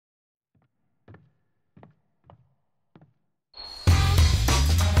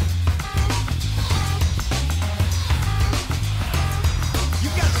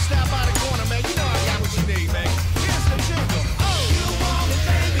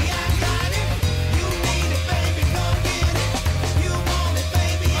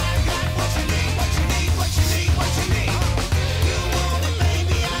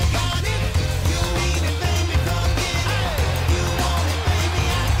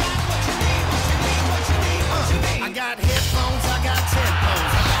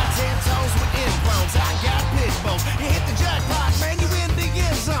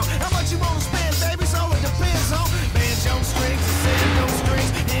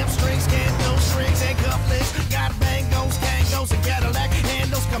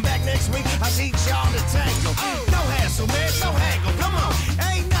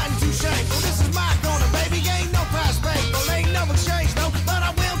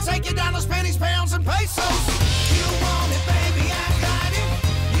them pesos. You want it, baby, I got it.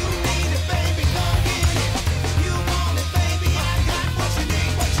 You need it, baby, go get it. You want it, baby, I got what you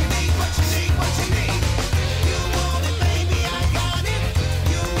need, what you need, what you need, what you need. You want it, baby, I got it.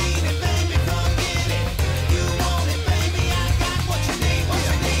 You need it, baby, go get it. You want it, baby, I got what you need, what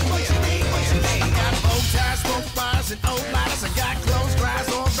you need, what you need, what you need. I got bow ties, smoke bars, and old lighters. I got clothes, dries,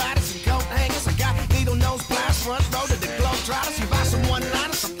 all riders, and coat hangers. I got needle nose pliers, front row to the glow trotters. You buy some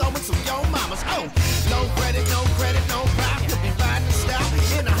one-liners, I'm throwing some yo mamas. Oh, no credit, no pride. You'll be riding the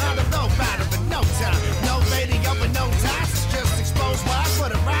style in a Honda low rider for no time. No radio with no ties. It's just exposed wide for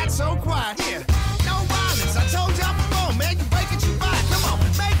the ride so quiet. Yeah, no violence. I told y'all before, man. You break it, you buy it. Come on,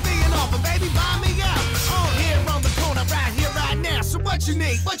 make me an offer, baby. Buy me out. On here on the corner, right here, right now. So what you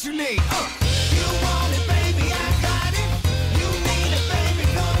need? What you need?